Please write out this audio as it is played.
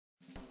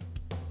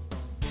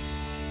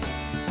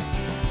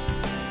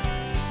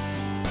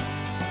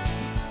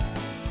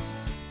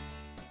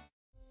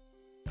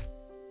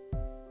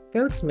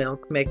Goat's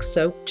milk makes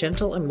soap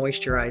gentle and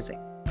moisturizing.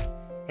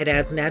 It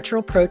adds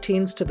natural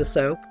proteins to the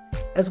soap,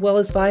 as well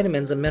as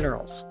vitamins and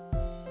minerals.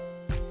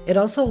 It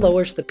also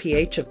lowers the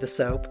pH of the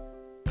soap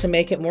to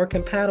make it more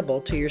compatible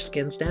to your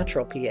skin's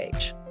natural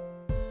pH.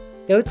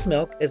 Goat's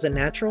milk is a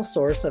natural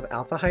source of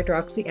alpha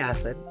hydroxy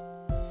acid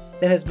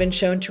that has been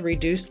shown to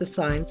reduce the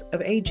signs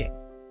of aging.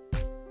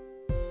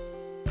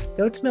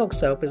 Goat's milk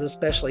soap is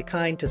especially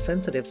kind to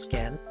sensitive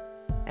skin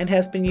and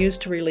has been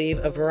used to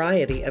relieve a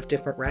variety of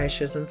different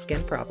rashes and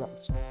skin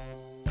problems.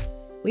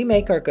 We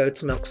make our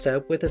goat's milk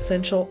soap with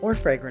essential or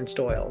fragranced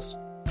oils,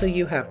 so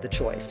you have the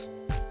choice.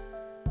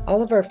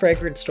 All of our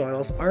fragranced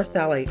oils are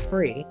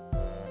phthalate-free.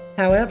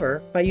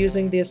 However, by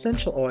using the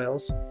essential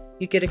oils,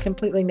 you get a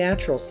completely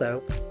natural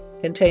soap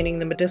containing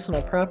the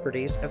medicinal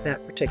properties of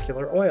that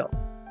particular oil.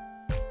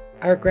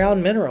 Our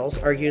ground minerals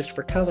are used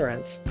for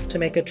colorants to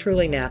make a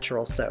truly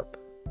natural soap.